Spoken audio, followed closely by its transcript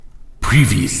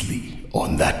Previously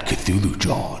on that Cthulhu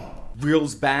John.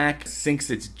 Reels back, sinks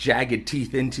its jagged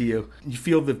teeth into you. You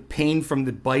feel the pain from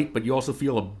the bite, but you also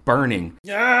feel a burning.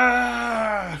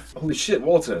 Ah! Holy shit,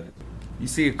 Walter. You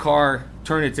see a car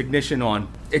turn its ignition on.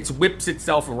 It whips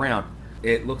itself around.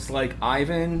 It looks like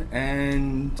Ivan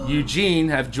and Eugene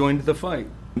have joined the fight.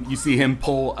 You see him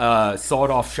pull a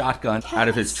sawed-off shotgun out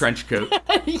of his trench coat.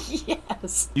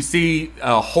 Yes. You see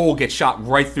a hole get shot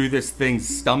right through this thing's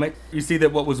stomach. You see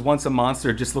that what was once a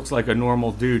monster just looks like a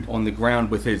normal dude on the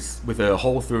ground with a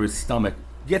hole through his stomach.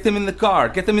 Get them in the car.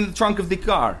 Get them in the trunk of the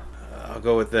car. I'll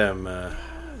go with them.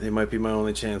 They might be my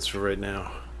only chance for right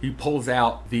now. He pulls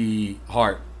out the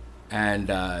heart and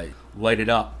light it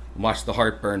up. Watch the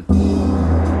heart burn.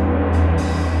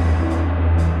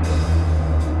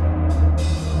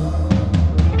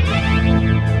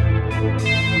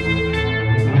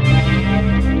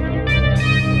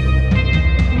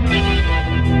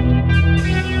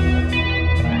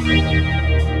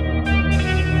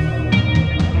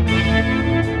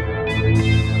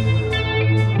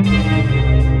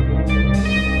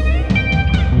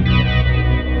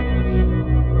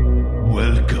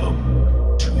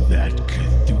 Welcome to that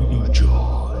Cthulhu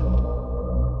John.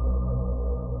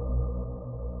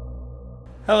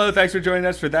 Hello, thanks for joining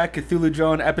us for That Cthulhu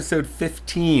John, episode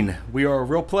 15. We are a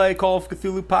real play Call of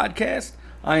Cthulhu podcast.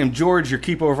 I am George, your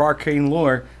keeper of arcane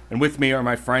lore, and with me are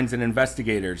my friends and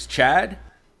investigators, Chad.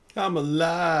 I'm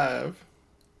alive.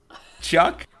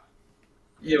 Chuck.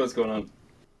 Yeah, what's going on?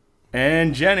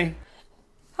 And Jenny.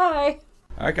 Hi.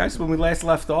 All right, guys, when we last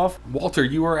left off, Walter,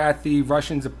 you were at the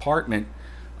Russians' apartment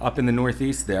up in the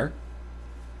northeast there.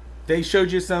 They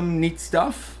showed you some neat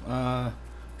stuff.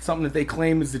 Something that they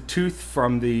claim is a tooth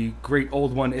from the great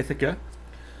old one, Ithaca.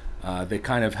 That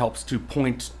kind of helps to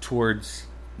point towards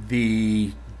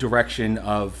the direction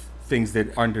of things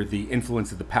that are under the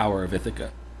influence of the power of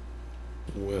Ithaca.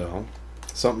 Well,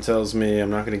 something tells me I'm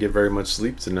not going to get very much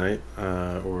sleep tonight,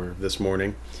 or this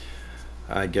morning.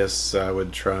 I guess I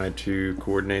would try to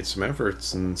coordinate some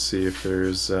efforts and see if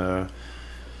there's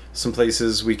some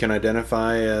places we can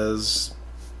identify as,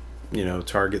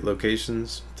 target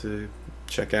locations to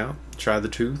check out. Try the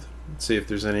tooth, see if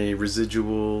there's any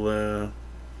residual,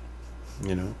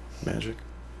 magic.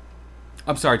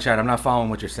 I'm sorry, Chad, I'm not following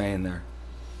what you're saying there.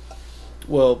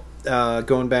 Well,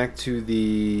 going back to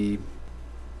the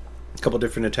couple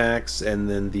different attacks and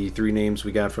then the three names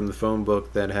we got from the phone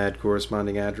book that had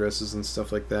corresponding addresses and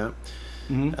stuff like that.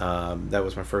 Mm-hmm. That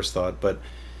was my first thought. But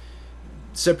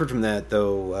separate from that,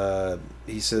 though,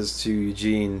 he says to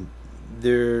Eugene,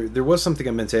 there was something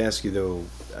I meant to ask you, though.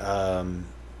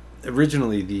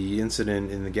 Originally, the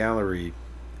incident in the gallery,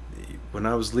 when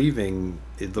I was leaving,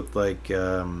 it looked like,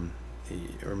 or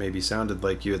maybe sounded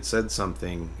like you had said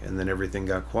something, and then everything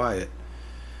got quiet.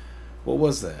 What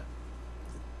was that?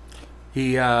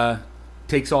 He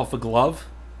takes off a glove,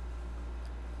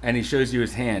 and he shows you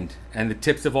his hand, and the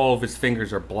tips of all of his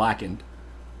fingers are blackened.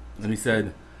 And he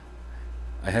said,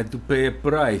 I had to pay a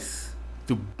price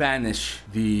to banish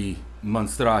the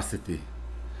monstrosity.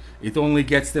 It only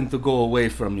gets them to go away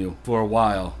from you for a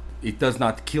while. It does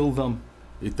not kill them.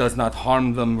 It does not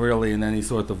harm them really in any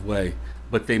sort of way.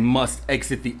 But they must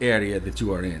exit the area that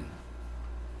you are in.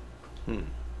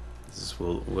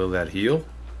 Will that heal?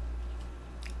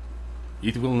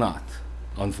 It will not,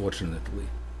 unfortunately.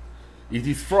 It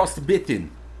is frostbitten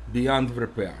beyond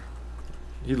repair.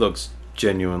 He looks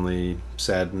genuinely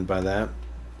saddened by that.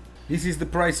 This is the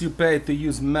price you pay to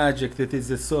use magic that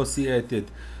is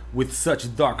associated with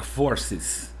such dark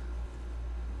forces.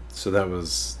 So that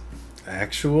was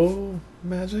actual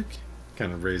magic?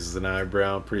 Kind of raises an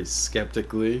eyebrow pretty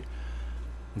skeptically.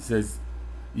 He says,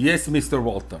 yes, Mr.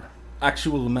 Walter,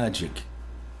 actual magic.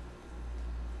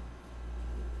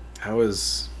 How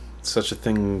is such a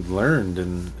thing learned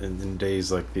in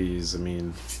days like these? I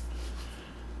mean,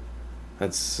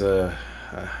 that's, I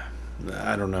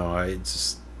don't know.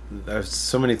 There's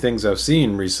so many things I've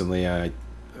seen recently.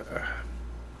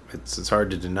 It's hard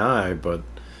to deny, but,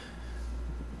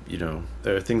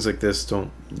 there are things like this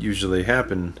don't usually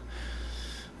happen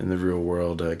in the real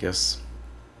world, I guess.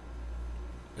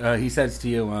 He says to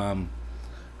you,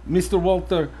 Mr.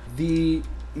 Walter, the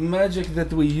magic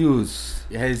that we use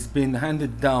has been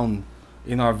handed down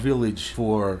in our village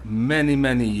for many,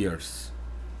 many years.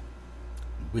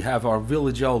 We have our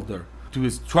village elder to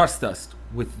trust us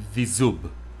with the zub.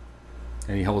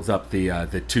 And he holds up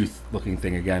the tooth-looking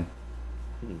thing again.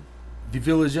 The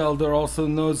village elder also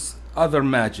knows other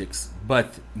magics,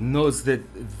 but knows that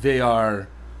they are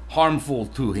harmful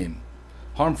to him.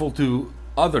 Harmful to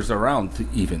others around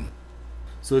even.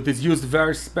 So it is used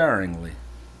very sparingly.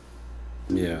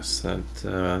 Yes,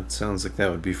 that sounds like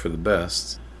that would be for the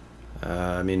best.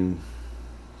 I mean,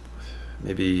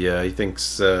 maybe he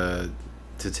thinks to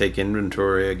take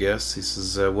inventory, I guess. He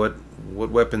says, what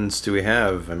weapons do we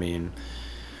have? I mean,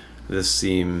 this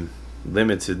seemed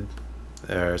limited.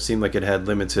 Seemed like it had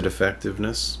limited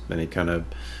effectiveness. And he kind of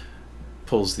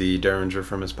pulls the Derringer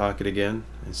from his pocket again.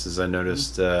 He says, I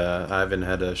noticed Ivan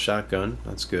had a shotgun.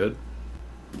 That's good.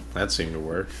 That seemed to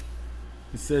work.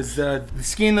 He says, the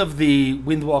skin of the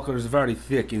Windwalker is very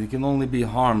thick and it can only be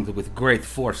harmed with great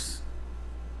force.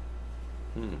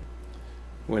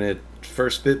 When it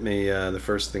first bit me, the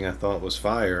first thing I thought was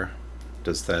fire.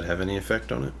 Does that have any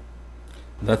effect on it?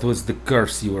 That was the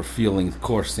curse you were feeling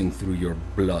coursing through your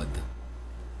blood.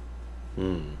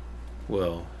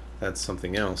 Well, that's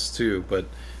something else too, but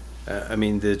I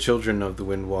mean, the children of the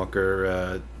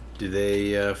Windwalker, do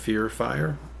they fear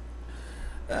fire?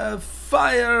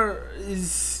 Fire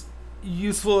is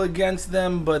useful against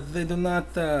them, but they do not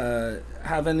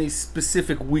have any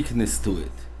specific weakness to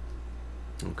it,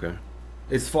 Okay.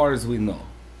 as far as we know.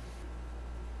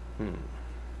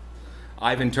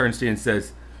 Ivan turns to you and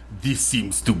says, This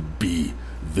seems to be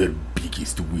their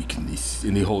biggest weakness.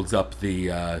 and he holds up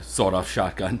the sawed-off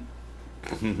shotgun.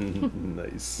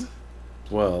 Nice.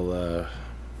 Well,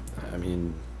 I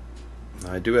mean,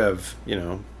 I do have,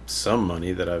 some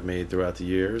money that I've made throughout the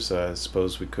years. I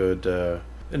suppose we could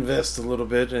invest a little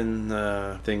bit in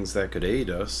things that could aid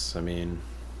us. I mean,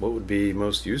 what would be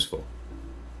most useful?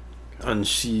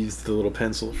 Unsheathes the little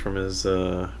pencil from his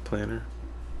planner.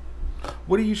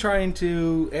 What are you trying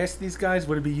to ask these guys?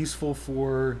 Would it be useful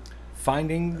for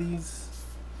finding these?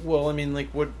 Well, I mean, like,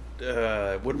 what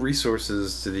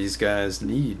resources do these guys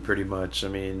need, pretty much? I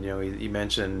mean, he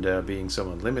mentioned being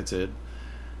somewhat limited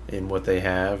in what they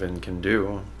have and can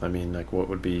do. I mean, like, what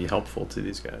would be helpful to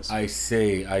these guys? I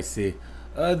see.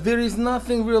 There is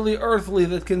nothing really earthly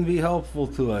that can be helpful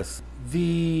to us.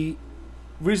 The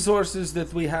resources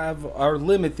that we have are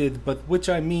limited, but which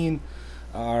I mean,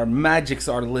 our magics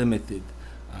are limited.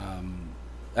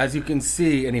 As you can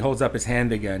see, and he holds up his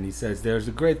hand again, he says, there's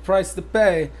a great price to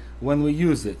pay when we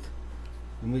use it.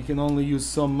 And we can only use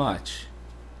so much.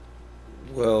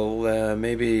 Well,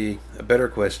 maybe a better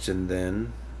question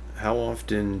then. How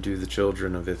often do the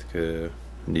children of Ithaca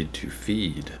need to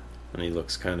feed? And he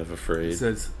looks kind of He afraid.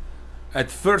 says,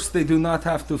 at first they do not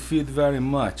have to feed very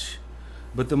much.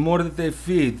 But the more that they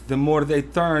feed, the more they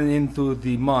turn into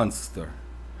the monster.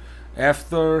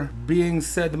 After being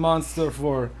said monster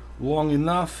for long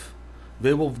enough,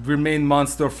 they will remain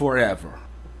monster forever.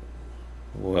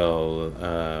 Well,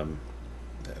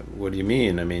 what do you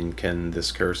mean? I mean, can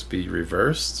this curse be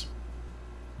reversed?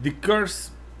 The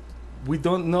curse, we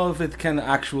don't know if it can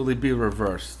actually be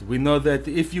reversed. We know that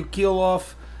if you kill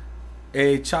off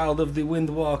a child of the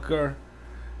Windwalker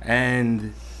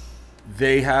and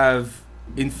they have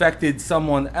infected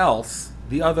someone else,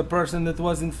 the other person that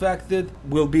was infected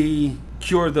will be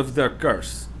cured of their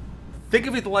curse. Think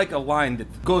of it like a line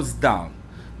that goes down.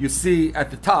 You see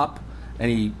at the top, and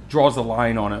he draws a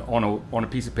line on a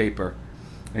piece of paper,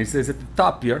 and he says at the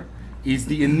top here is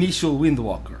the initial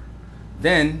Windwalker.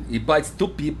 Then he bites two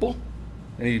people,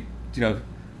 and he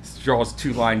draws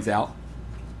two lines out.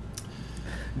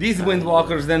 These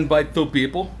Windwalkers then bite two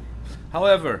people.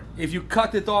 However, if you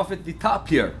cut it off at the top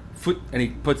here, and he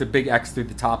puts a big X through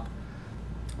the top,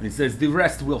 and he says the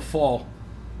rest will fall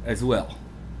as well.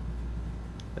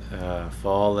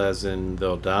 Fall as in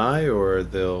they'll die, or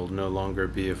they'll no longer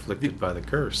be afflicted by the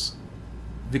curse?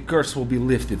 The curse will be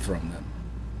lifted from them.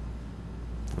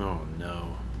 Oh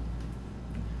no.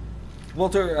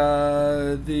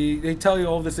 Walter, they tell you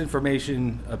all this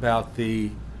information about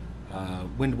the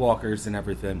Windwalkers and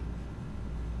everything,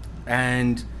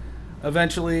 and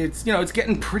eventually it's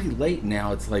getting pretty late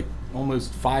now. It's like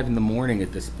almost 5 a.m.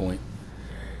 at this point.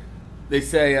 They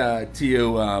say to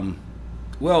you,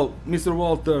 well, Mr.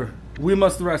 Walter, we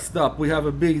must rest up. We have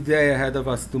a big day ahead of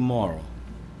us tomorrow.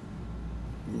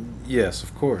 Yes,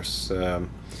 of course.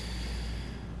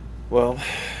 Well,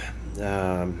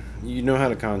 you know how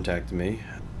to contact me.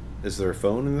 Is there a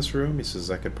phone in this room? He says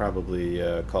I could probably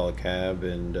call a cab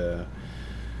and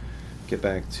get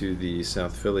back to the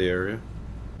South Philly area.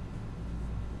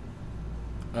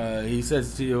 He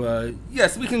says to you,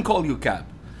 yes, we can call you a cab.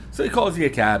 So he calls you a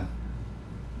cab.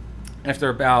 After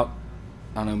about,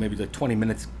 I don't know, maybe like 20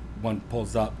 minutes, one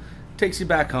pulls up, takes you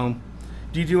back home.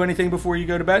 Do you do anything before you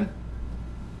go to bed?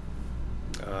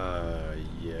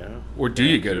 Yeah. Or do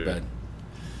you go to bed?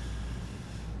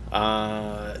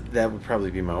 That would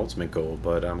probably be my ultimate goal,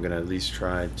 but I'm gonna at least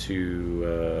try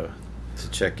to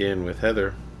check in with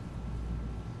Heather.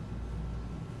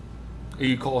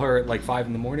 You call her at like 5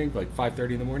 in the morning, like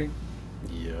 5:30 in the morning.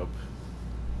 Yep.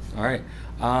 All right.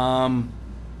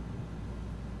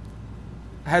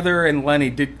 Heather and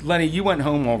Lenny. Lenny, you went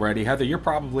home already. Heather, you're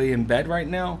probably in bed right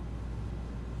now.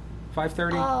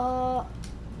 5:30.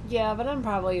 Yeah, but I'm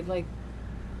probably like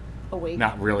awake.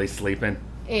 Not really sleeping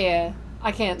Yeah,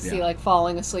 I can't see Yeah. like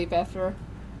falling asleep after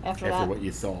after that. what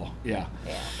you saw. Yeah.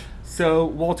 Yeah. So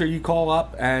Walter, you call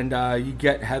up and you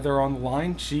get Heather on the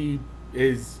line. She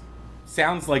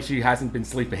sounds like she hasn't been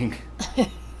sleeping.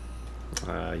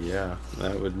 Yeah,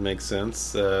 that would make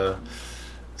sense.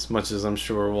 As much as I'm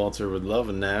sure Walter would love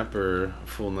a nap or a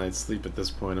full night's sleep at this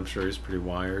point, I'm sure he's pretty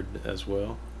wired as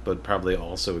well, but probably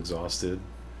also exhausted.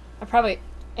 I probably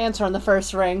answer on the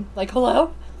first ring, like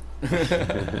hello.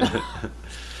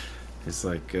 He's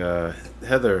like,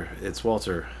 Heather, it's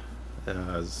Walter.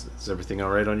 Is everything all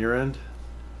right on your end?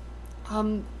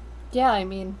 Yeah, I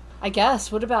mean, I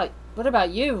guess. What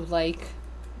about you? Like,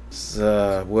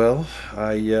 Well,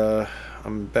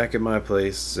 I'm back at my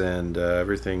place and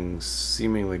everything's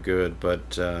seemingly good,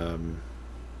 but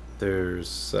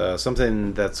there's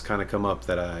something that's kind of come up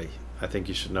that I think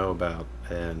you should know about,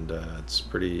 and it's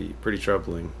pretty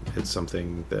troubling. It's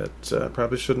something that I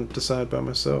probably shouldn't decide by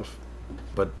myself,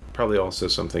 but probably also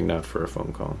something not for a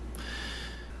phone call.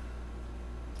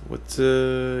 What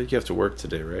you have to work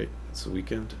today, right? It's a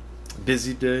weekend,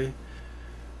 busy day.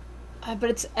 but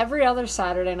it's every other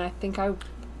Saturday, and I think I worked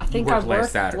worked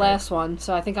last Saturday. last one,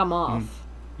 so I think I'm off.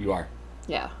 You are.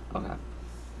 Yeah. Okay.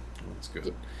 That's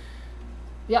good.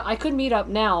 Yeah, I could meet up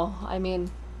now. I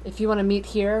mean, if you want to meet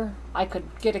here, I could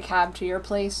get a cab to your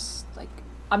place. Like,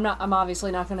 I'm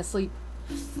obviously not going to sleep.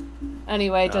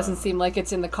 Anyway, it doesn't seem like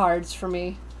it's in the cards for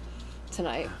me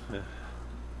tonight.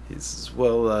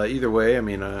 Well, either way, I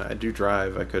mean, I do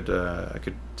drive. I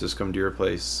could just come to your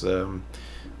place,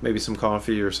 maybe some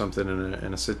coffee or something,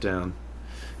 and a sit down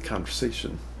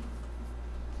conversation.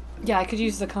 Yeah, I could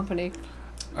use the company.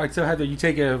 All right. So Heather, you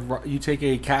take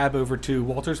a cab over to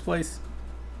Walter's place.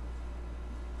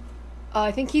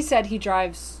 I think he said he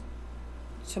drives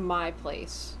to my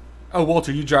place. Oh,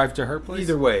 Walter, you drive to her place.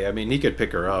 Either way, I mean, he could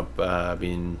pick her up.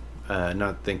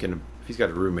 Not thinking if he's got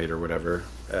a roommate or whatever.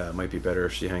 It might be better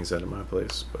if she hangs out at my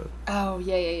place, but Oh,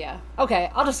 yeah. Okay,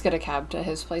 I'll just get a cab to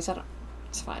his place.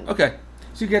 It's fine. Okay.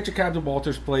 So you get your cab to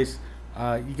Walter's place.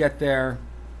 You get there,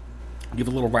 give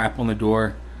a little rap on the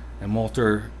door, and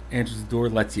Walter answers the door,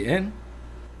 lets you in.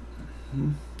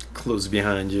 close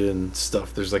behind you and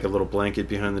stuff. There's like a little blanket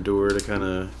behind the door to kind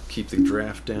of keep the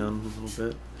draft down a little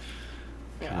bit.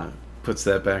 Yeah. Puts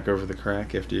that back over the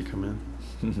crack after you come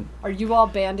in. Are you all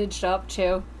bandaged up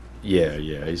too? Yeah.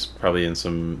 He's probably in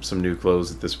some new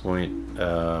clothes at this point,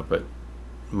 but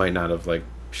might not have like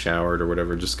showered or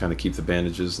whatever. Just kind of keep the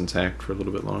bandages intact for a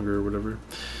little bit longer or whatever.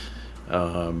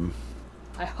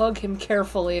 I hug him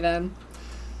carefully then.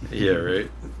 Yeah,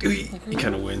 right. He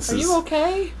kind of winces. Are you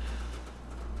okay?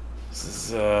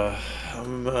 Says,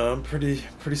 I'm pretty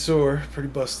sore, pretty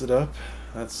busted up.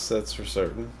 That's for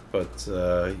certain. But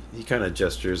he kind of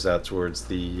gestures out towards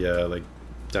the like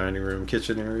dining room,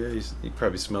 kitchen area. He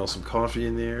probably smells some coffee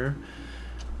in the air.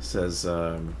 Says,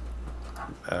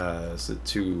 is it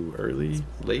too early,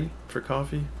 late for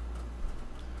coffee?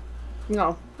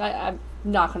 No, I'm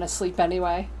not going to sleep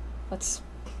anyway.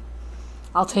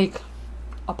 I'll take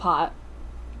a pot.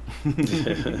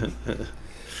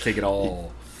 Take it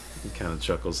all. He kind of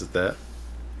chuckles at that,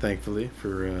 thankfully,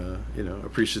 for,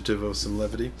 appreciative of some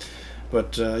levity.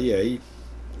 But, he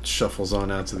shuffles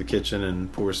on out to the kitchen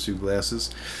and pours 2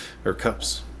 glasses, or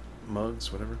cups,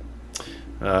 mugs, whatever.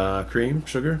 Cream,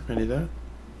 sugar, any of that?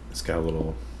 It's got a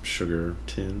little sugar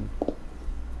tin.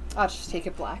 I'll just take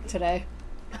it black today.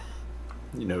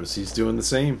 You notice he's doing the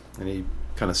same, and he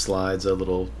kind of slides a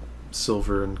little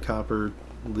silver and copper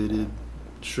lidded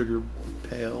sugar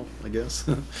pail, I guess,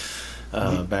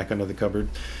 back under the cupboard.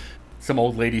 Some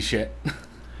old lady shit.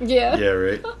 Yeah. Yeah,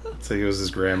 right. It's like it was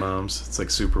his grandmom's. It's like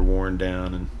super worn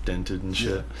down and dented and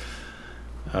shit.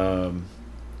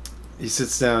 He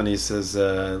sits down and he says,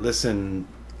 listen,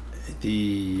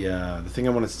 the thing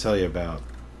I wanted to tell you about,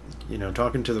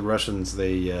 talking to the Russians,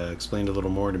 they explained a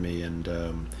little more to me, and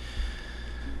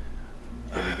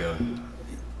Here we go.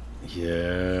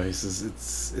 yeah, he says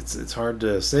it's hard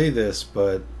to say this,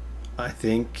 but I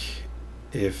think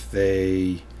if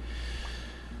they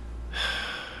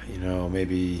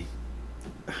maybe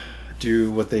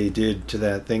do what they did to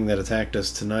that thing that attacked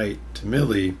us tonight to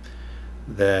Millie,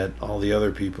 that all the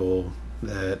other people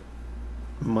that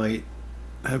might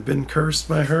have been cursed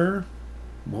by her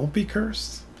won't be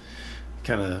cursed.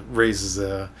 Kind of raises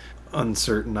a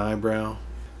uncertain eyebrow,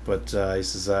 but he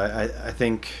says, I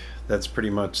think that's pretty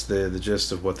much the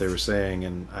gist of what they were saying.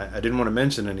 And I didn't want to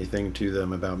mention anything to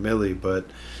them about Millie, but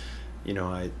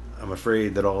I'm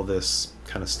afraid that all this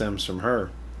kind of stems from her.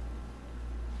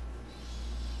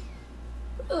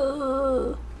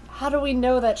 How do we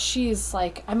know that she's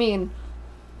like? I mean,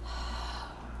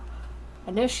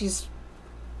 I know she's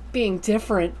being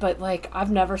different, but like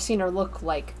I've never seen her look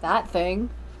like that thing.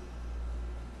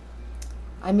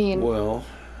 I mean, Well,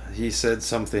 he said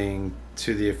something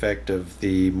to the effect of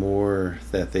the more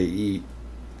that they eat,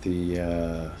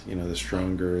 the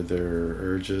stronger their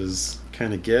urges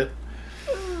kind of get.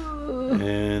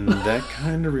 And that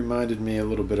kind of reminded me a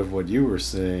little bit of what you were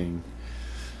saying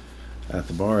at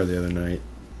the bar the other night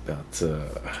about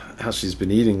how she's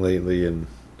been eating lately. And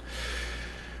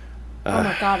oh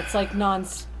my god, it's like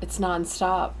it's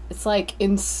nonstop. It's like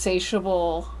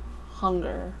insatiable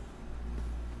hunger.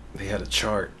 they had a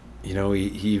chart. He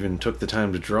even took the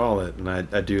time to draw it, and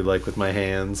I do like with my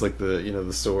hands, like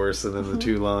the source and then the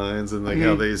two lines and like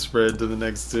how they spread to the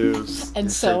next two.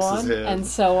 And so on, and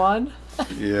so on.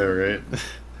 Yeah, right.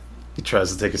 He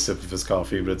tries to take a sip of his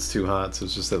coffee, but it's too hot, so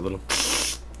it's just that little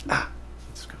just kind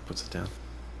of puts it down.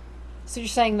 So you're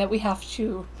saying that we have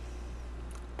to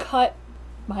cut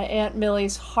my Aunt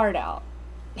Millie's heart out?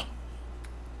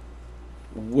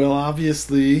 Well,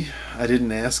 obviously, I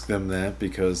didn't ask them that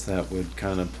because that would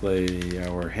kind of play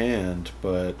our hand,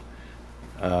 but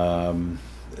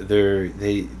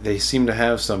they seem to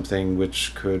have something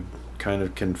which could kind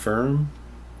of confirm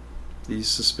these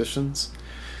suspicions.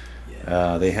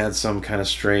 Yeah. They had some kind of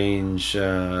strange...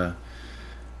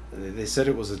 they said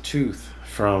it was a tooth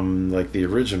from, like, the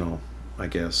original, I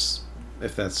guess,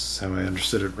 if that's how I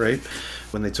understood it right.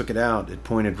 When they took it out, it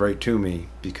pointed right to me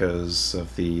because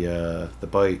of the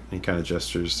bite. He kind of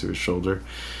gestures to his shoulder.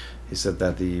 He said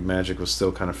that the magic was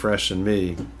still kind of fresh in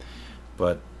me,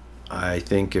 but I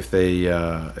think if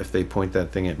they point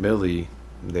that thing at Millie,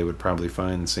 they would probably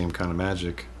find the same kind of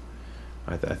magic.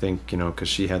 I think because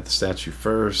she had the statue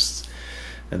first,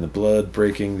 and the blood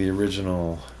breaking the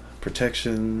original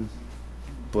protection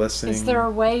blessing. Is there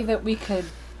a way that we could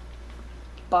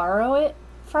borrow it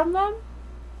from them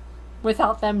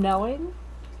without them knowing?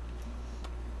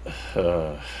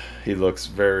 He looks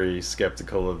very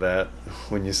skeptical of that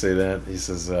when you say that. He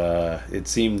says it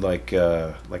seemed like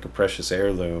a precious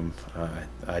heirloom.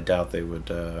 I doubt they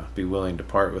would be willing to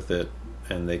part with it,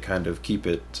 and they kind of keep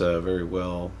it very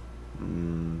well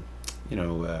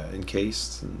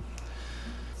encased. And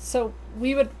So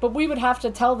we would have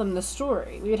to tell them the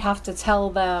story. We would have to tell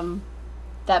them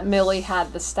that Millie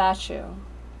had the statue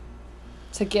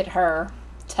to get her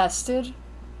tested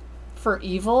for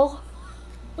evil.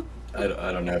 I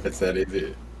don't know if it's that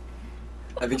easy.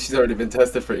 I think she's already been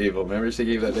tested for evil. Remember, she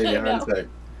gave that lady a heart attack.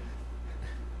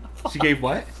 She gave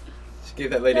what? She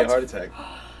gave that lady a heart attack.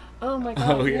 Oh my god.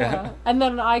 Oh, yeah. Yeah. And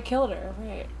then I killed her,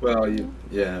 right? Well,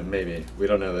 maybe. We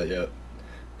don't know that yet.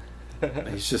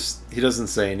 he doesn't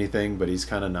say anything, but he's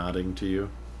kind of nodding to you.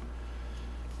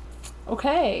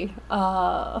 Okay.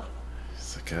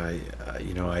 It's like I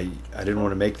didn't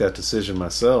want to make that decision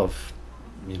myself.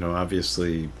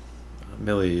 Obviously,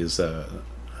 Millie is a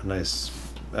nice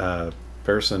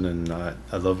person, and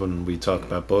I love when we talk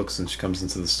about books and she comes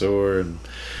into the store and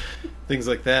things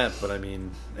like that. But I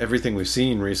mean, everything we've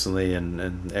seen recently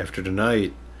and after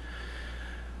tonight,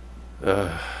 he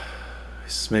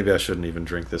says, maybe I shouldn't even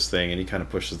drink this thing. And he kind of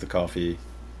pushes the coffee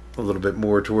a little bit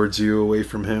more towards you, away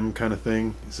from him, kind of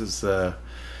thing. He says,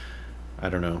 I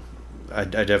don't know. I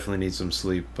definitely need some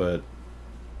sleep, but...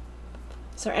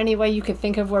 Is there any way you could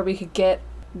think of where we could get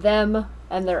them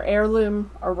and their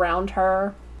heirloom around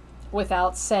her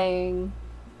without saying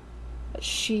that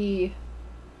she...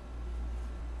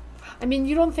 I mean,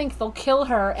 you don't think they'll kill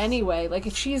her anyway? Like,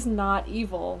 if she's not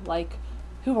evil, like,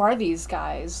 who are these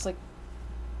guys? Like,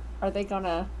 are they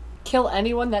gonna kill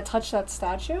anyone that touched that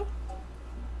statue?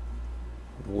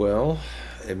 Well,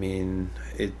 I mean,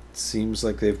 it seems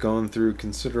like they've gone through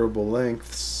considerable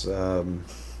lengths, and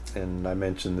I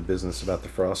mentioned the business about the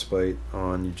frostbite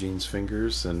on Eugene's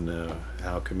fingers and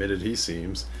how committed he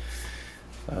seems.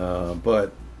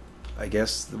 But I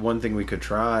guess the one thing we could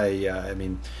try, I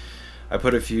mean, I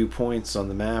put a few points on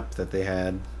the map that they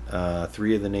had.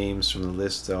 3 of the names from the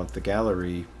list out the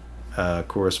gallery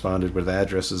corresponded with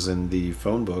addresses in the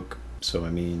phone book. So, I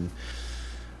mean,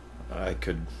 I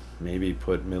could maybe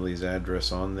put Millie's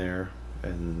address on there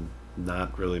and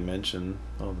not really mention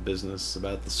all the business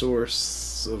about the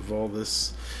source of all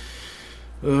this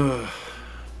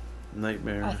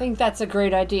nightmare. I think that's a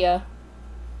great idea.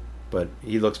 But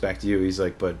he looks back to you. He's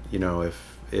like, but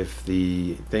if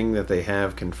the thing that they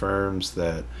have confirms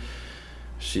that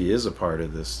she is a part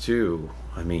of this too.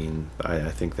 I mean, I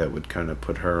think that would kind of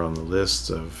put her on the list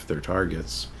of their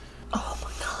targets. Oh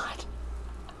my god.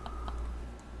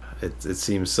 It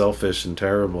seems selfish and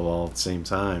terrible all at the same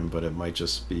time, but it might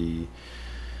just be...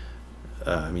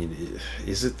 I mean,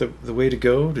 is it the way to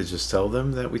go to just tell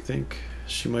them that we think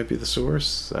she might be the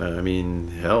source? I mean,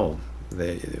 hell,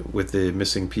 with the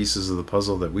missing pieces of the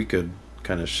puzzle that we could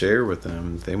kind of share with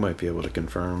them, they might be able to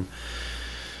confirm,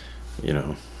 you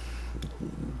know,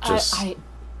 just...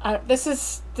 This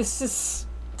is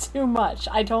too much.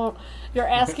 You're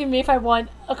asking me if I want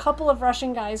a couple of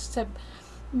Russian guys to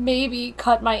maybe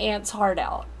cut my aunt's heart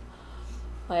out.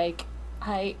 Like,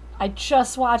 I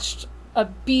just watched a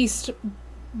beast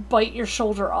bite your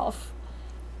shoulder off.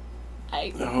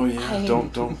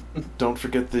 Don't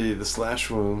forget the slash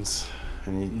wounds.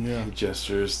 And he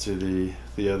gestures to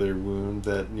the other wound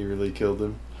that nearly killed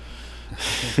him.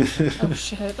 Oh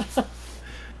shit.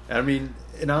 I mean,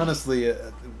 and honestly,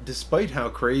 despite how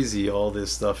crazy all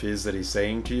this stuff is that he's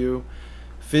saying to you,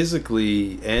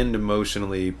 physically and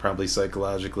emotionally, probably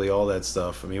psychologically, all that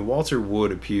stuff, I mean, Walter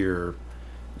would appear,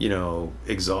 you know,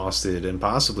 exhausted and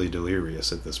possibly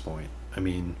delirious at this point. I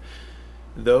mean,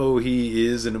 though he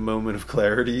is in a moment of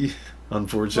clarity,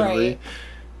 unfortunately, right.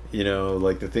 You know,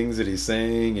 like the things that he's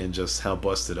saying and just how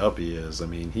busted up he is. I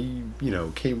mean, he, you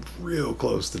know, came real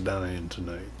close to dying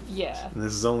tonight. Yeah. And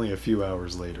this is only a few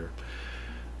hours later.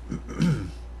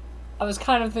 I was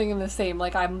kind of thinking the same.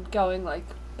 Like, I'm going, like,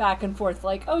 back and forth.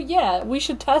 Like, oh, yeah, we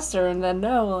should test her. And then,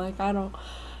 no, like, I don't...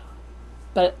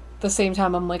 But at the same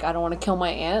time, I'm like, I don't want to kill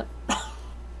my aunt.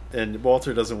 And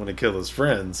Walter doesn't want to kill his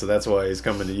friend, so that's why he's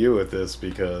coming to you with this,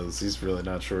 because he's really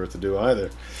not sure what to do either.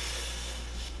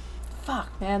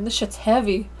 Fuck, man, this shit's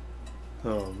heavy.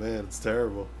 Oh, man, it's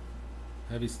terrible.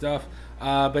 Heavy stuff.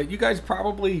 But you guys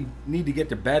probably need to get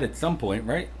to bed at some point,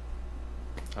 right?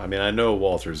 I mean, I know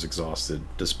Walter's exhausted,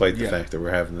 despite the fact that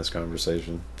we're having this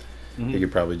conversation. Mm-hmm. He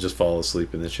could probably just fall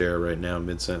asleep in the chair right now,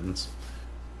 mid-sentence.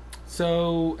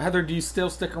 So, Heather, do you still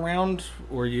stick around,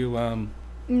 or you,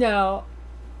 No.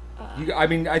 I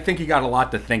mean, I think you got a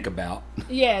lot to think about.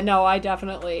 Yeah, no, I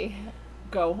definitely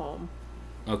go home.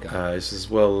 Okay. He says,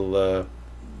 well,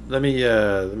 let me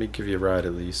give you a ride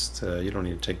at least. You don't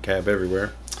need to take a cab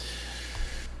everywhere.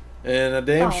 And I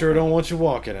damn sure don't want you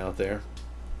walking out there.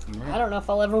 I don't know if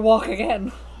I'll ever walk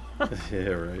again. Yeah,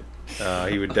 right.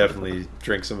 He would definitely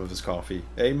drink some of his coffee.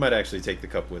 He might actually take the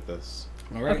cup with us.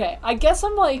 All right. Okay, I guess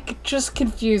I'm, like, just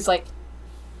confused. Like,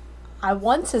 I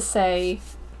want to say,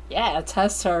 yeah,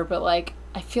 test her, but, like,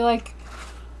 I feel like,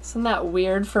 isn't that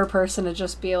weird for a person to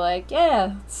just be like,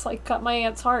 yeah, it's like cut my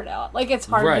aunt's heart out? Like, it's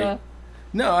hard to...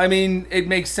 No, I mean, it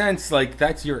makes sense. Like,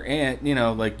 that's your aunt, you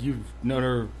know, like, you've known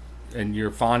her and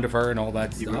you're fond of her and all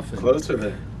that You were stuff. close with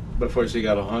her before she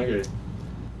got all hungry.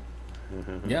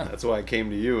 Yeah. That's why I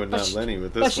came to you and not Lenny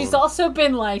with this But she's one. also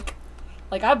been like,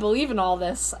 I believe in all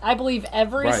this. I believe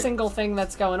every single thing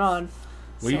that's going on.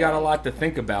 Well, you got a lot to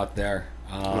think about there.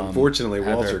 Unfortunately,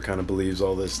 Heather. Walter kind of believes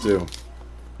all this too.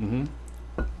 Mm-hmm.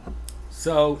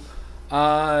 So,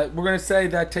 we're going to say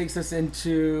that takes us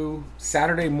into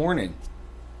Saturday morning.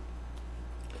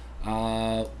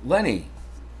 Lenny,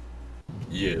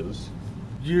 Yes.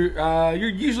 you're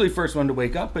usually first one to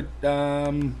wake up, but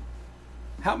how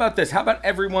about this? How about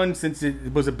everyone, since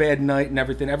it was a bad night and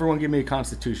everything, everyone give me a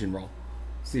Constitution roll.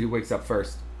 See who wakes up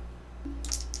first.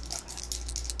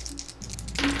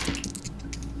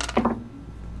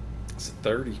 It's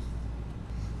 30.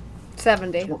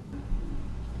 70.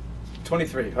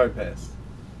 23, hard pass.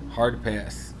 Hard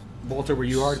pass. Walter, were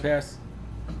you hard pass?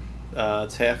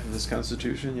 It's half of his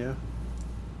constitution, yeah.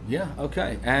 Yeah,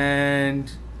 okay.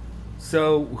 And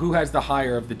so who has the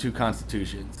higher of the two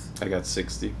constitutions? I got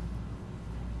 60.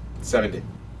 70.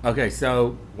 Okay,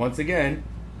 so once again,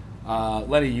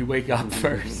 Lenny, you wake up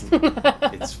first.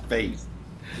 It's fate.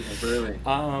 Yeah, really.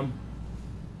 I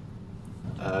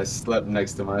slept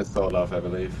next to my sawed off, I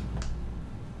believe.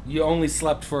 You only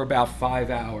slept for about 5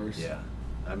 hours. Yeah.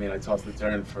 I mean, I tossed and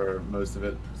turned for most of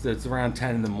it. So it's around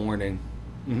 10 in the morning.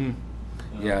 Mm-hmm.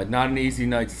 Yeah, not an easy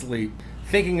night's sleep.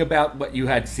 Thinking about what you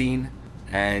had seen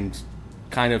and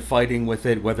kind of fighting with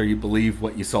it, whether you believe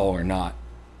what you saw or not.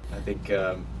 I think,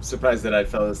 surprised that I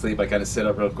fell asleep, I kind of sit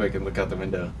up real quick and look out the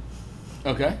window.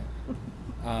 Okay.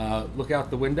 Look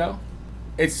out the window.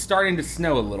 It's starting to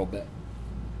snow a little bit.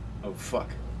 Oh, fuck.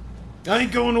 I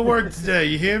ain't going to work today,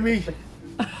 you hear me?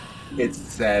 It's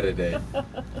Saturday.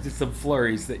 Just some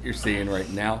flurries that you're seeing right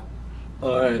now.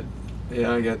 Alright.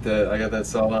 Yeah, I got that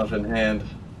sawed off in hand.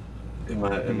 In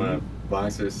my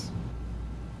boxers.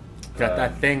 Got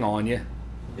that thing on you.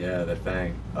 Yeah, that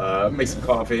thing. Make some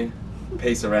coffee,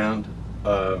 pace around.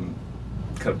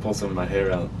 Gotta pull some of my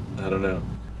hair out. I don't know.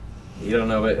 You don't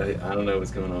know what. I don't know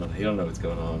what's going on. You don't know what's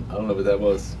going on. I don't know what that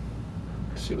was.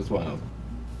 Shit was wild.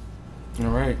 All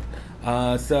right.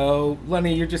 So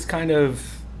Lenny, you're just kind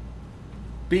of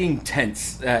being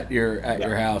tense at your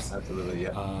house. Absolutely,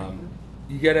 yeah.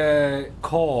 You get a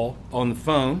call on the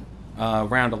phone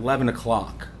around 11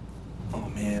 o'clock. Oh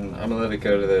man, I'm gonna let it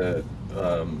go to the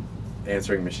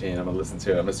answering machine. I'm gonna listen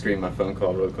to it. I'm gonna screen my phone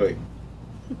call real quick.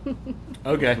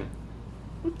 Okay.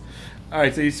 All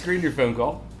right, so you screen your phone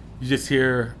call. You just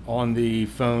hear on the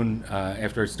phone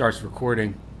after it starts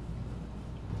recording,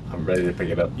 I'm ready to pick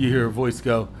it up. you hear a voice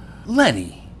go,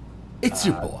 Lenny, it's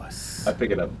your boss. I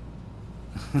pick it up.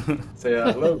 Say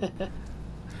hello.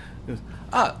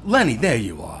 Lenny, there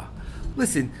you are.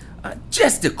 Listen,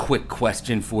 just a quick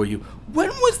question for you. When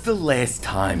was the last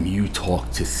time you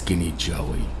talked to Skinny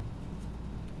Joey?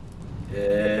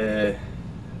 I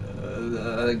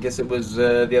guess it was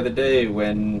the other day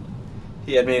when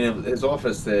he had me in his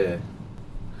office there.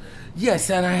 Yes,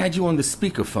 and I had you on the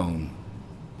speakerphone.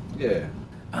 Yeah.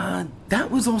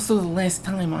 That was also the last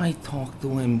time I talked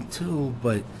to him, too,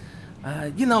 but,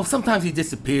 sometimes he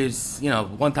disappears.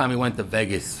 One time he went to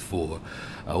Vegas for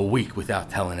a week without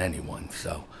telling anyone,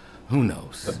 so who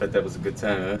knows? I bet that was a good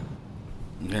time, huh?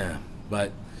 Yeah,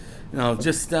 but,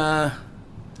 just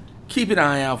keep an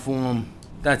eye out for him.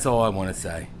 That's all I want to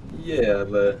say. Yeah,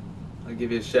 I'll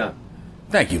give you a shot.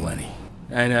 Thank you, Lenny.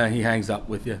 And he hangs up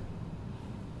with you.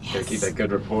 Gotta keep that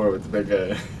good rapport with the big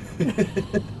guy.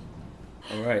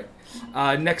 All right.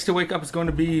 Next to wake up is going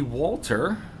to be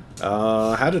Walter.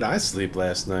 How did I sleep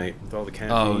last night with all the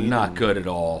caffeine? Oh, not good at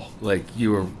all. Like,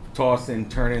 you were tossing,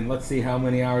 turning. Let's see how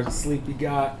many hours of sleep you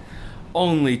got.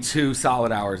 Only 2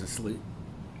 solid hours of sleep.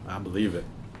 I believe it.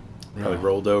 Probably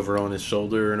rolled over on his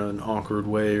shoulder in an awkward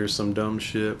way or some dumb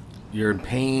shit. You're in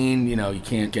pain, you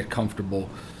can't get comfortable.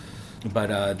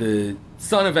 But the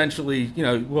sun eventually,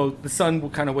 the sun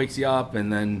kind of wakes you up,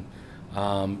 and then,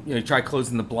 you try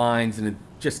closing the blinds, and it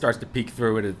just starts to peek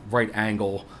through at a right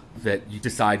angle that you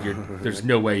decide there's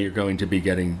no way you're going to be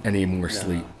getting any more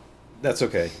sleep. That's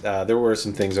okay. There were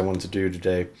some things I wanted to do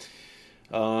today.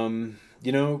 Some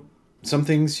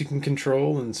things you can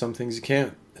control and some things you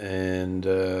can't. And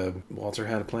Walter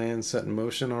had a plan set in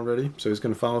motion already, so he's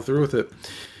going to follow through with it.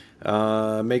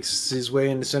 Makes his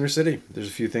way into Center City. There's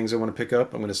a few things I want to pick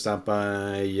up. I'm going to stop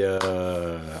by,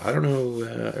 I don't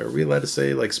know, are we allowed to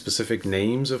say like specific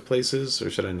names of places,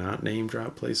 or should I not name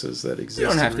drop places that exist? You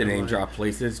don't have to in real name life? drop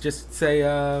places. Just say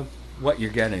what you're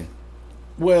getting.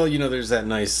 Well, there's that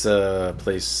nice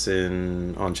place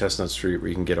on Chestnut Street where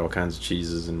you can get all kinds of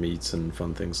cheeses and meats and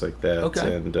fun things like that.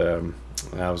 Okay. And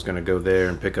I was going to go there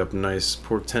and pick up a nice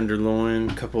pork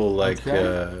tenderloin, a couple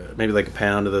maybe like a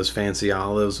pound of those fancy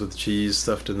olives with cheese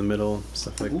stuffed in the middle,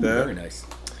 stuff like that. Very nice.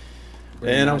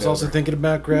 And I was also thinking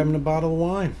about grabbing a bottle of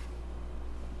wine.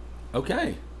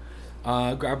 Okay.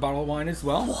 Grab a bottle of wine as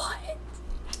well. What?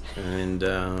 And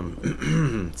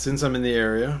since I'm in the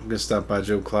area, I'm going to stop by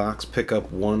Joe Clock's, pick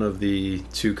up one of the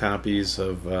 2 copies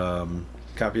of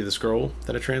Copy of the Scroll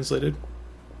that I translated.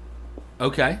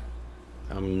 Okay.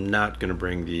 I'm not going to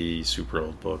bring the super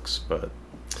old books, but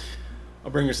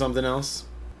I'll bring her something else.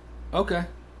 Okay.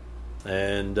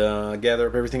 And gather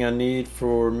up everything I need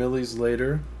for Millie's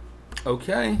later.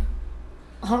 Okay.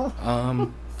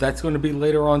 That's going to be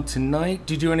later on tonight.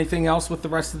 Do you do anything else with the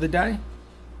rest of the day?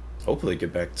 Hopefully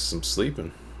get back to some sleep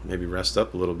and maybe rest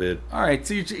up a little bit. All right,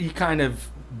 so you kind of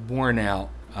worn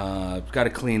out. Got to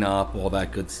clean up, all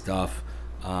that good stuff.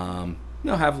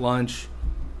 Have lunch,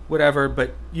 whatever,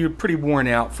 but you're pretty worn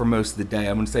out for most of the day.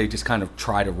 I'm going to say just kind of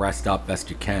try to rest up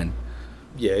best you can.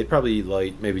 Yeah, I'd probably eat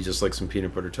light, maybe just like some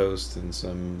peanut butter toast and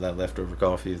some that leftover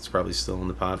coffee that's probably still in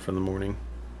the pot from the morning.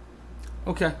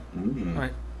 Okay. Mm. All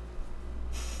right.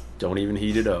 Don't even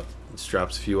heat it up. Just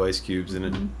drops a few ice cubes in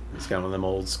it. It's got one of them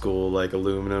old school, like,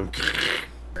 aluminum.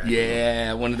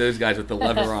 Yeah, one of those guys with the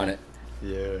lever on it.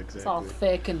 Yeah, exactly. It's all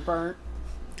thick and burnt.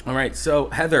 All right, so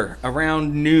Heather,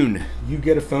 around noon, you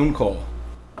get a phone call.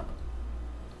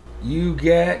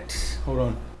 Hold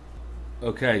on.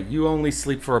 Okay, you only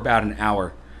sleep for about an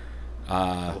hour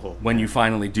when you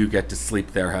finally do get to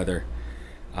sleep there, Heather.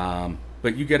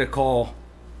 But you get a call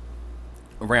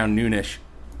around noonish,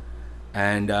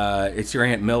 and it's your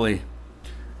Aunt Millie.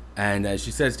 And she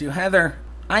says to you, Heather,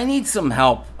 I need some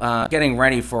help getting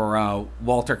ready for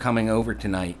Walter coming over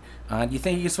tonight. Do you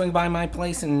think you can swing by my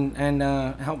place and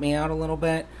help me out a little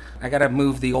bit? I got to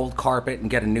move the old carpet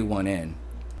and get a new one in.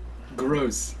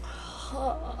 Gross.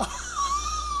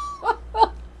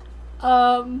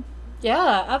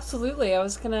 Yeah, absolutely. I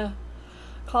was gonna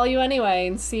call you anyway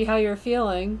and see how you're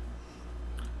feeling.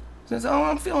 Says, oh,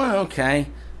 I'm feeling okay.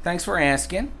 Thanks for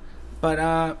asking.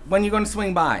 But when are you going to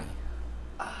swing by?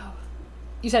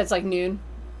 You said it's like noon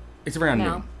It's around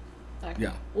now. noon. Okay.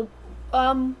 Yeah.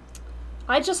 Well,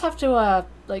 I just have to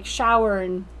like shower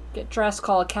and get dressed,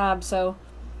 call a cab, so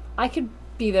I could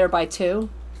be there by 2.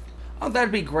 Oh,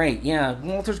 that'd be great. Yeah,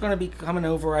 Walter's going to be coming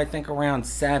over, I think, around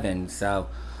 7. So,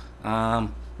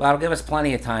 well, that'll give us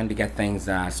plenty of time to get things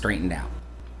straightened out.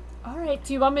 All right.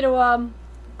 Do you want me to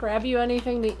grab you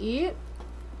anything to eat?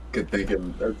 Good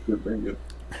thinking. That's good thinking.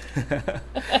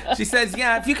 She says,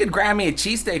 yeah, if you could grab me a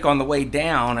cheesesteak on the way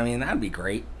down, I mean, that'd be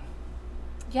great.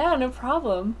 Yeah, no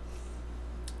problem.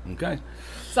 Okay.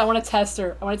 So I want to test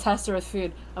her. I want to test her with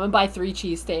food. I'm gonna buy 3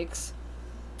 cheesesteaks.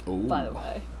 Ooh. By the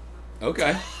way.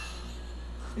 Okay.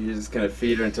 You're just gonna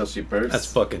feed her until she bursts.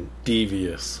 That's fucking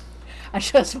devious. I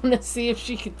just want to see if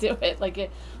she could do it, like a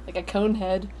cone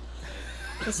head,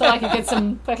 just so I could get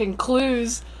some fucking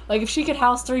clues. Like if she could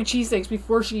house 3 cheesesteaks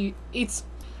before she eats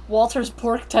Walter's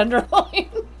pork tenderloin.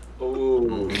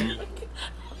 Ooh.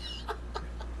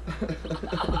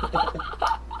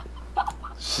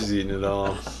 She's eating it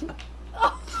all.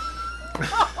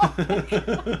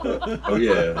 Oh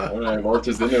yeah. All right,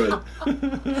 Walter's into it.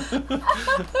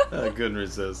 I couldn't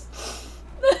resist.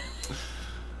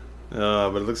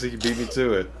 But it looks like you beat me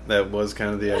to it. That was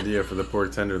kind of the idea for the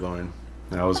pork tenderloin.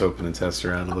 I was hoping to test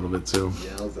her out a little bit too. Yeah,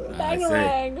 how's that? I see.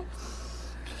 Bang.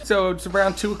 So it's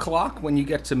around 2 o'clock when you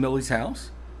get to Millie's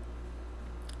house.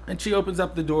 And she opens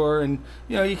up the door and,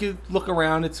 you can look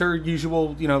around. It's her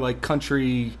usual, like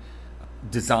country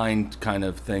designed kind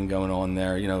of thing going on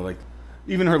there. Like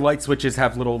even her light switches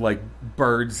have little like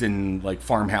birds and like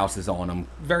farmhouses on them.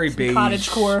 Very beige.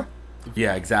 Cottagecore.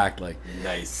 Yeah, exactly.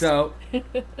 Nice. So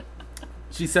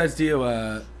she says to you,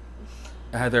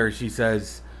 Heather, she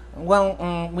says,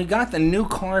 well, we got the new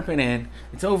carpet in.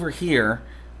 It's over here.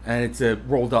 And it's a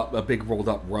big rolled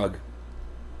up rug.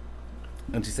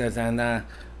 And she says, and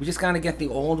we just got to get the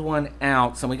old one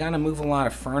out. So we got to move a lot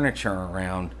of furniture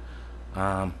around.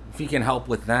 If you can help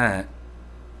with that.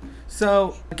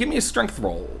 So give me a strength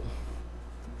roll.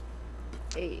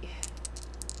 Hey.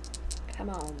 Come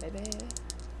on, baby.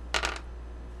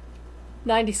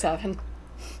 97.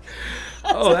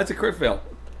 Oh, that's a crit fail.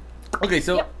 Okay,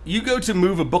 so Yep. you go to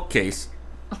move a bookcase.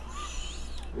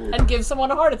 And give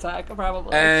someone a heart attack,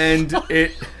 probably. And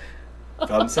it...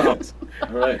 Problem solved. All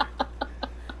right.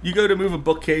 You go to move a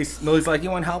bookcase. Millie's like, you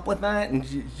want help with that? And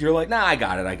you're like, nah, I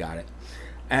got it.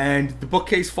 And the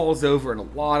bookcase falls over and a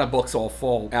lot of books all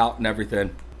fall out and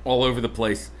everything all over the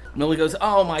place. Millie goes,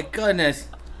 oh my goodness.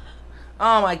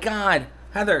 Oh my God.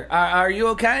 Heather, are you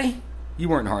okay? You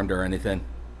weren't harmed or anything.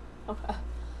 Okay.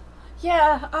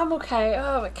 Yeah, I'm okay.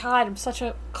 Oh my God, I'm such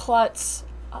a klutz.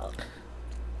 Oh.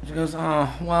 She goes,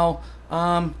 oh, well,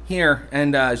 here.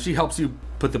 And she helps you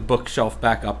put the bookshelf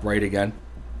back upright again.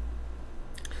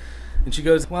 And she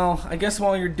goes, well, I guess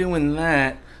while you're doing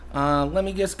that, let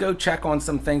me just go check on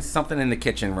something in the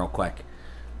kitchen real quick.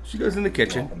 She goes in the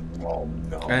kitchen. Oh,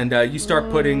 no. And you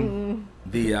start putting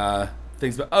the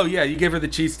things. Oh, yeah, you give her the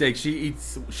cheesesteak.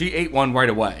 She ate one right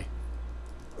away.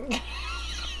 As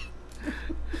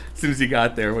soon as you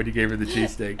got there, when you gave her the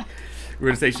cheesesteak. We're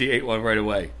going to say she ate one right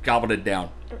away. Gobbled it down.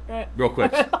 Real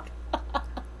quick.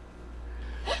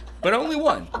 But only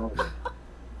one.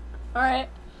 Alright,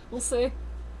 we'll see.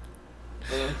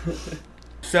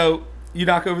 So you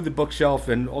knock over the bookshelf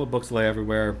and all the books lay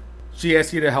everywhere. She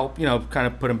asks you to help, kind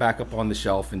of put them back up on the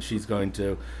shelf, and she's going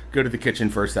to go to the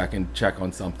kitchen for a second, check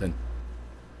on something.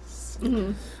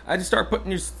 Mm-hmm. I just start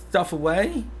putting your stuff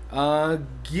away.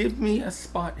 Give me a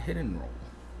spot hidden roll.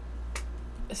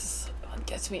 This one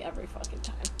gets me every fucking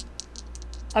time.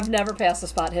 I've never passed a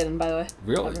spot hidden, by the way.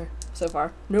 Really? Ever, so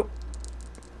far. Nope.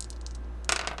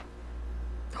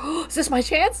 Is this my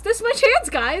chance? This is my chance,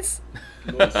 guys!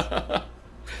 Pass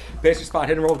your spot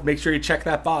hidden roll. Make sure you check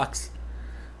that box.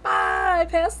 Ah, I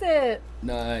passed it!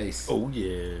 Nice. Oh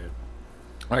yeah.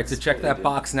 All right, so check that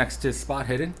box next to spot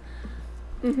hidden.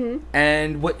 Mm-hmm.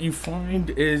 And what you find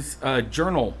is a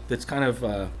journal that's kind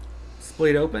of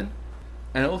splayed open.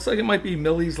 And it looks like it might be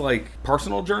Millie's like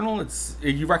personal journal.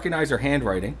 You recognize her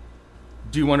handwriting.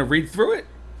 Do you want to read through it?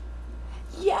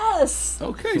 Yes!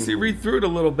 Okay, so you read through it a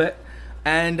little bit.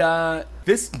 And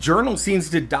this journal seems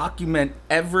to document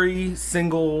every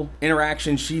single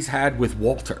interaction she's had with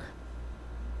Walter.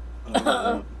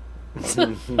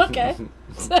 Okay.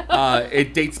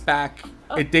 It dates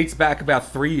back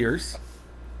about 3 years.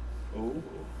 Oh.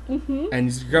 Mm-hmm. And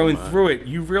as you're going through it,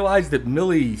 you realize that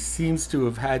Millie seems to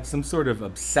have had some sort of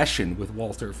obsession with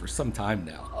Walter for some time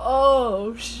now.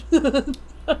 Oh, shit.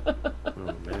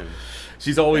 Oh man.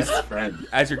 She's always, Best friend.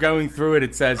 as you're going through it,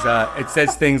 it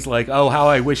says things like, "Oh, how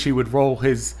I wish he would run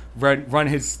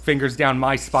his fingers down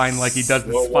my spine like he does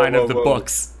the Whoa, whoa, spine whoa, of the whoa.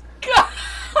 books."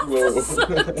 Whoa.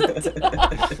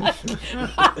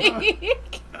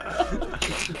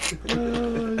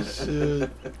 Oh shit!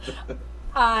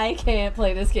 I can't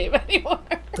play this game anymore.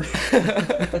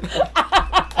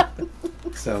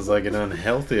 Sounds like an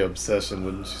unhealthy obsession,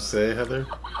 wouldn't you say, Heather?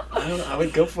 I don't know. I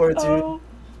would go for it, dude. Oh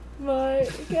my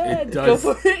god. It Go does.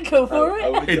 for it. Go for I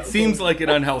it. would It go seems for like an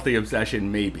unhealthy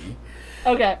obsession, maybe,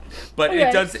 Okay. but Okay.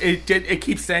 it does. It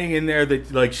keeps saying in there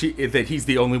that like that he's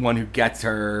the only one who gets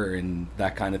her and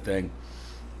that kind of thing.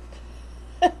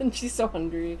 And she's so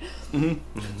hungry.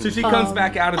 So she comes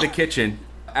back out of the kitchen.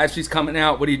 As she's coming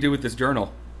out, what do you do with this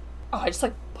journal? Oh, I just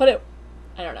like put it,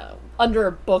 I don't know, under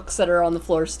books that are on the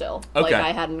floor still. Like Okay.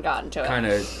 I hadn't gotten to it. Kind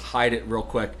of hide it real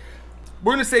quick.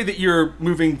 We're gonna say that you're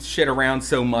moving shit around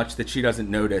so much that she doesn't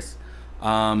notice,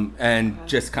 and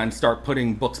just kind of start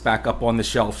putting books back up on the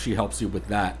shelf. She helps you with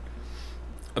that.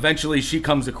 Eventually, she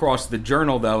comes across the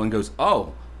journal though and goes,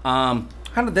 "Oh, how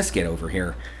did this get over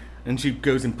here?" And she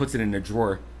goes and puts it in a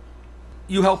drawer.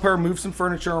 You help her move some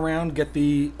furniture around, get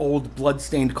the old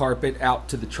blood-stained carpet out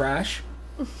to the trash,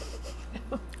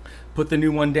 put the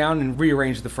new one down, and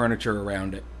rearrange the furniture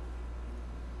around it.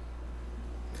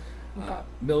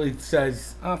 Millie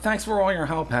says, "Thanks for all your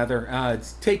help, Heather.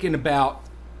 It's taken about,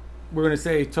 we're going to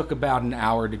say it took about an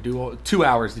hour to do 2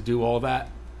 hours to do all that,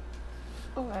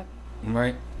 Okay.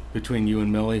 right? Between you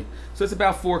and Millie. So it's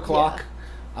about 4 o'clock.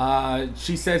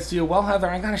 She says to you, "Well, Heather,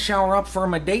 I got to shower up for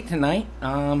my date tonight.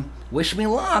 Wish me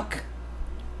luck."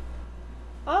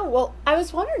 Oh, well, I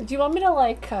was wondering, do you want me to,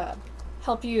 like,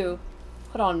 help you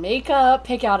put on makeup,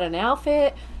 pick out an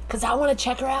outfit? Because I want to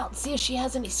check her out and see if she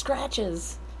has any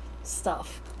scratches.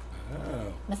 Stuff.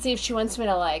 Oh. Let's see if she wants me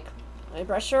to, like, let me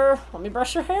brush her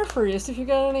hair for you, see if you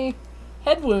got any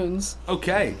head wounds.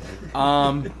 Okay.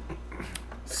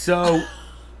 So,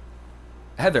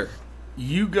 Heather,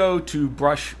 you go to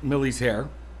brush Millie's hair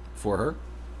for her.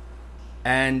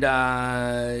 And,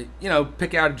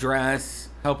 pick out a dress,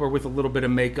 help her with a little bit of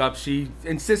makeup. She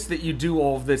insists that you do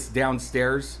all of this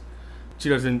downstairs. She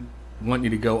doesn't want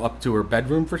you to go up to her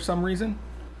bedroom for some reason.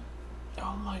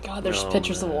 Oh my god, there's Oh,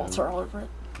 pictures of man. Walter all over it.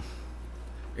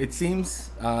 It seems.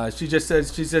 She just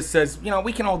says,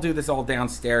 we can all do this all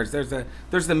downstairs. There's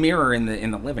the mirror in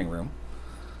the living room.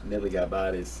 Millie got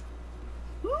bodies.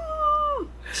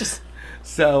 Just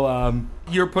So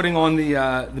you're putting on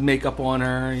the makeup on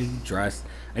her, you dress,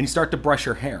 and you start to brush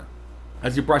her hair.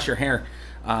 As you brush her hair,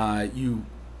 you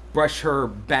brush her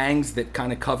bangs that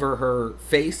kind of cover her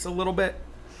face a little bit.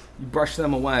 You brush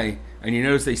them away, and you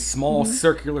notice a small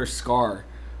circular scar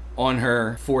on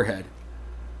her forehead.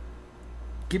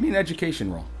 Give me an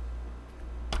education roll.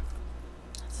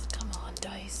 come on,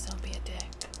 dice, don't be a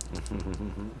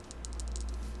dick.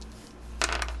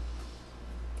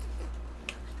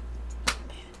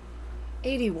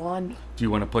 81. Do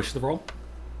you want to push the roll?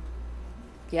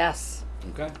 Yes.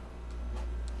 Okay.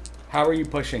 How are you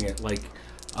pushing it? Like,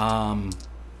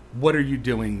 what are you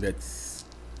doing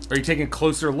are you taking a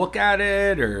closer look at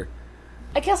it, or?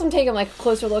 I guess I'm taking like a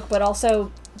closer look, but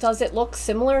also, does it look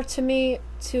similar to me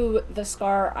to the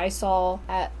scar I saw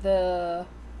at the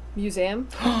museum?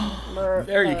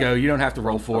 There you go. You don't have to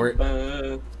roll for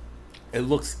it. It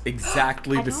looks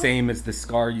exactly I the don't- same as the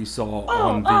scar you saw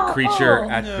on the creature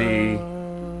at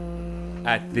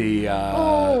the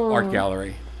art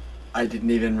gallery. I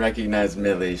didn't even recognize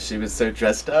Millie. She was so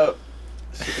dressed up.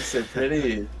 She was so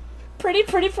pretty. Pretty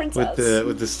princess.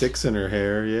 With the sticks in her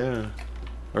hair, yeah.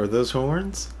 Are those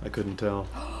horns? I couldn't tell.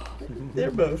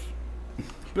 They're both.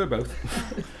 They're both.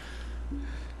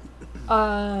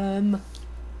 I'm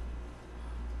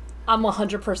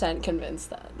 100% convinced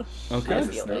that. Okay. She's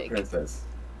a feel snow like- princess.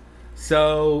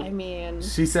 So I mean,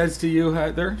 she says to you,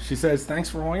 Heather, she says, "Thanks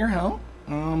for all your help.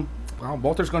 Well,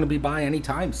 Walter's going to be by any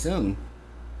time soon."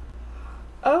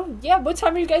 oh yeah, what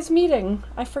time are you guys meeting?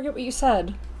 I forget what you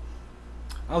said.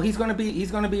 Oh, he's going to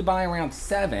be by around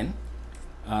 7.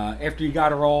 After you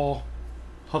got her all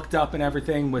hooked up and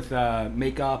everything with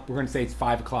makeup, we're going to say it's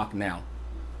 5 o'clock now.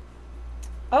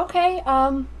 Okay,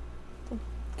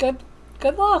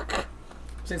 good luck.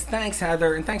 She says, "Thanks,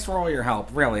 Heather, and thanks for all your help.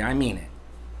 Really, I mean it."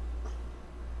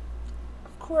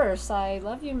 Of course, I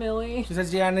love you, Millie. She says,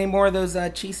 "Do you have any more of those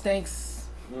cheesesteaks?"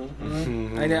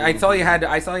 I saw you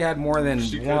had more than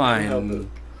She couldn't help it.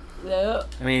 one. No.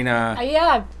 I mean,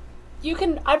 Yeah, you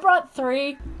can. I brought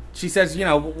 3. she says,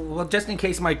 well, just in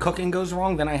case my cooking goes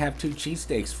wrong, then I have 2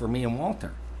 cheesesteaks for me and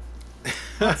Walter.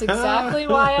 That's exactly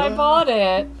why I bought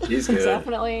it. She's good.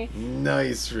 Definitely.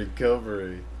 Nice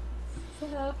recovery.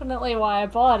 definitely why I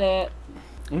bought it.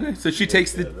 Okay, so she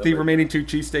takes the remaining 2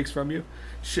 cheesesteaks from you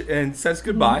and says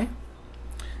goodbye.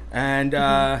 And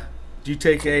do you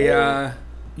take a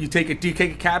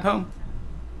cab home?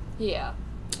 Yeah,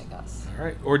 I guess. All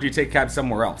right, or do you take a cab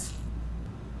somewhere else?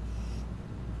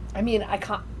 I mean, I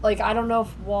can't. Like, I don't know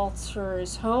if Walter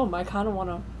is home. I kind of want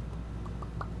to.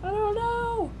 I don't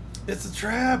know. It's a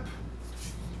trap.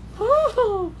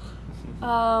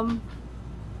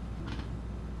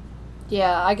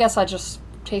 Yeah, I guess I just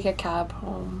take a cab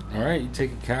home. All right, you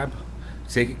take a cab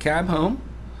home.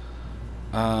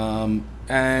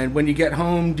 And when you get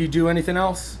home, do you do anything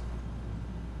else?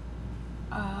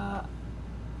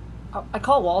 I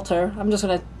call Walter. I'm just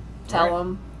gonna tell Alright.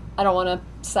 him. I don't want to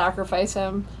sacrifice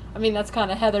him. I mean, that's kind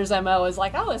of Heather's MO, is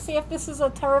like, oh, let's see if this is a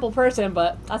terrible person,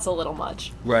 but that's a little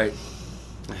much. Right.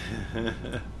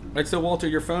 Right, so Walter,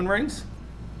 your phone rings?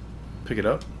 Pick it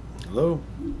up. Hello.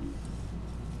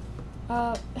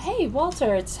 Hey,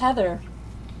 Walter, it's Heather.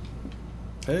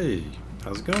 Hey,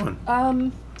 how's it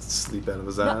going? Sleep out of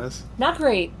his eyes. Not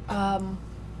great. I'm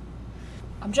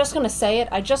just gonna say it.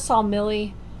 I just saw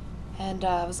Millie, and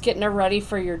I was getting her ready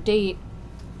for your date,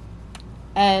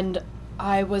 and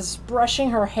I was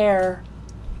brushing her hair,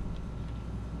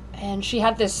 and she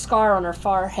had this scar on her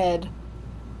forehead,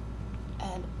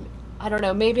 and I don't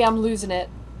know, maybe I'm losing it,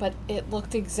 but it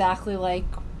looked exactly like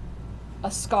a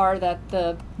scar that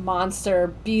the monster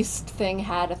beast thing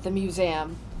had at the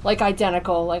museum. Like,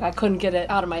 identical. Like, I couldn't get it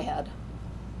out of my head.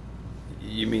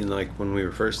 You mean like when we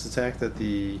were first attacked at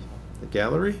the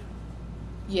gallery?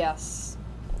 Yes.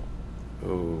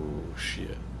 Oh,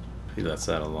 shit. He lets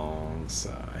out a long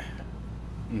sigh.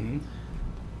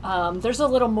 Mm-hmm. There's a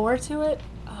little more to it.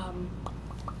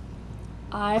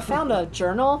 I found a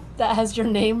journal that has your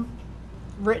name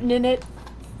written in it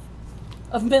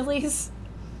of Millie's.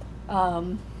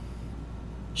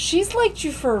 She's liked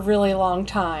you for a really long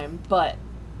time, but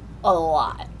a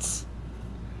lot.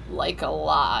 Like a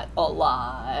lot.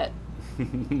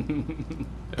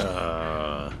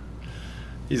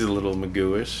 He's a little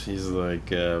magooish. He's like,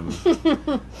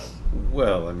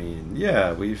 well, I mean,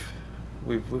 yeah, we've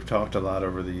talked a lot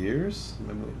over the years.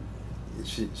 I mean,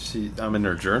 I'm in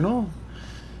her journal.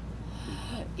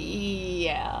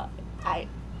 Yeah,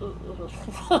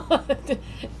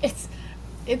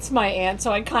 it's my aunt,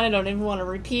 so I kind of don't even want to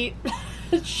repeat.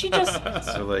 She just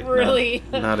So like, really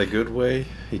not a good way.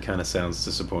 He kind of sounds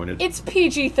disappointed. It's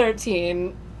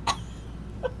PG-13.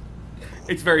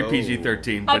 It's very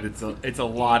PG-13, but it's a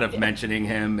lot of mentioning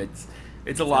him. It's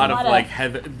a lot of like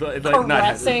Heather, like, not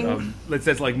Heather, it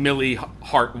says like Millie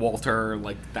Hart Walter,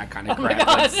 like that kind of crap,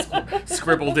 like,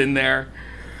 scribbled in there.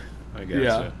 I gotcha.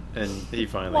 Yeah. And he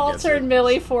finally gets Walter it. and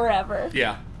Millie forever.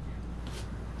 Yeah.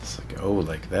 It's like, oh,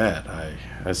 like that.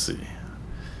 I see.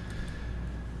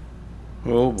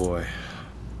 Oh boy.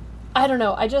 I don't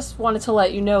know. I just wanted to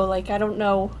let you know, like, I don't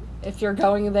know if you're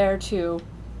going there to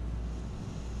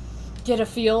get a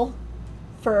feel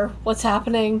for what's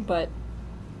happening, but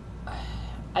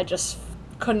I just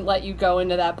couldn't let you go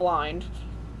into that blind.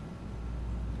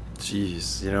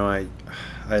 Jeez,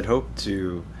 I'd hoped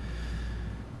to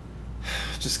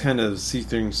just kind of see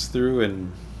things through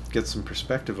and get some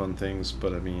perspective on things,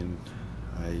 but I mean,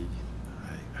 I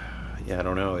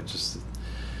don't know. It just,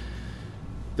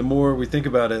 the more we think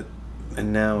about it,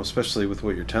 and now especially with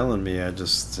what you're telling me, I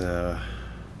just, I'm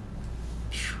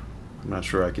not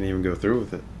sure I can even go through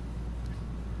with it.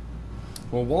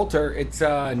 Well, Walter, it's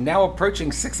now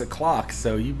approaching 6 o'clock,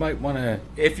 so you might want to,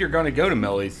 if you're going to go to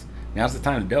Millie's, now's the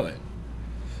time to do it.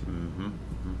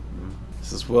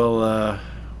 Says, well,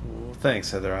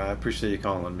 thanks, Heather. I appreciate you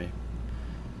calling me.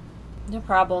 No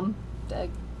problem.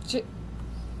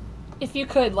 If you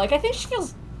could, like, I think she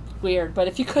feels weird, but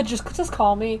if you could just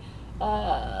call me,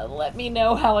 let me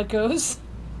know how it goes.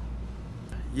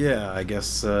 Yeah, I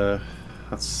guess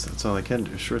that's all I can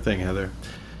do. Sure thing, Heather.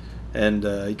 And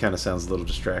he kind of sounds a little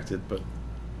distracted, but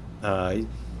he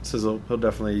says he'll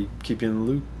definitely keep you in the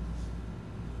loop.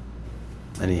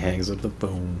 And he hangs up the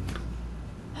phone.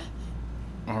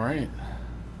 All right.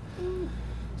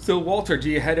 So, Walter, do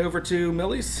you head over to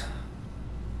Millie's?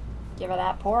 Give her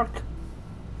that pork.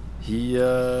 He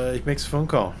makes a phone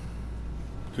call.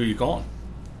 Who are you calling?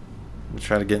 I'm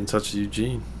trying to get in touch with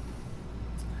Eugene.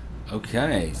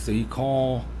 Okay, so you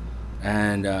call,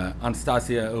 and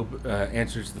Anastasia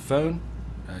answers the phone.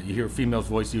 You hear a female's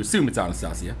voice. You assume it's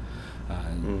Anastasia.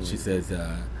 She says,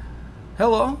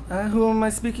 hello, who am I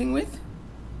speaking with?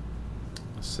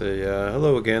 I say,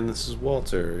 hello again, this is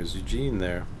Walter. Is Eugene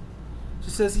there?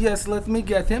 She says, yes, let me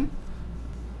get him.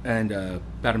 And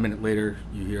about a minute later,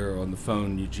 you hear on the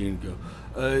phone Eugene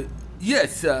go,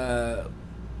 yes,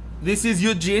 This is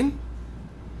Eugene.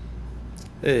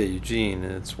 Hey, Eugene,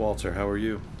 it's Walter. How are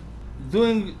you?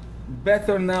 Doing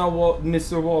better now,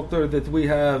 Mr. Walter, that we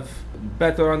have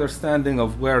better understanding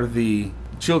of where the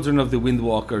children of the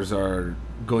Windwalkers are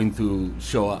going to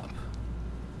show up.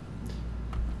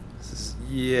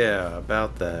 Yeah,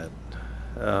 about that.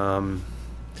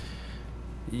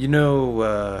 You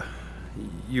know,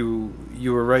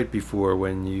 you were right before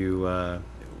when you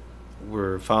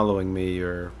were following me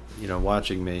or,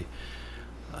 watching me.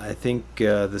 I think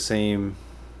the same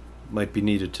might be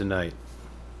needed tonight.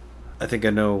 I think I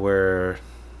know where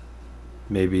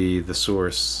maybe the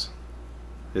source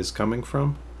is coming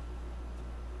from.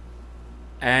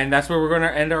 And that's where we're going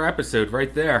to end our episode,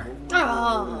 right there.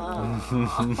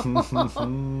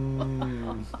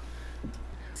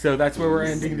 So that's where we're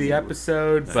ending the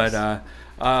episode. Nice.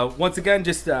 But once again,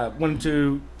 just wanted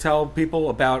to tell people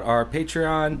about our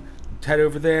Patreon. Head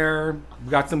over there. We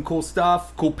got some cool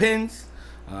stuff, cool pins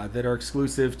that are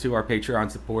exclusive to our Patreon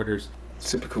supporters.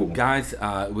 Super cool. Guys,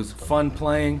 it was fun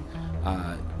playing.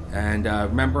 And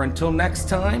remember, until next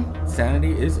time,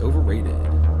 sanity is overrated.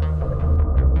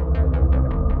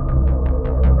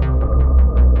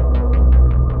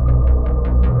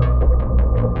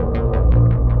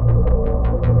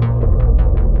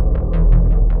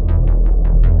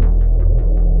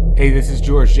 Hey, this is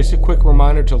George. Just a quick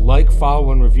reminder to like,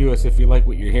 follow, and review us if you like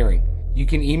what you're hearing. You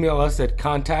can email us at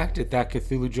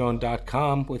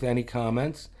contact@thatcthulhujohn.com with any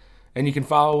comments, and you can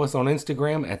follow us on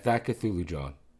Instagram at thatcthulhujohn.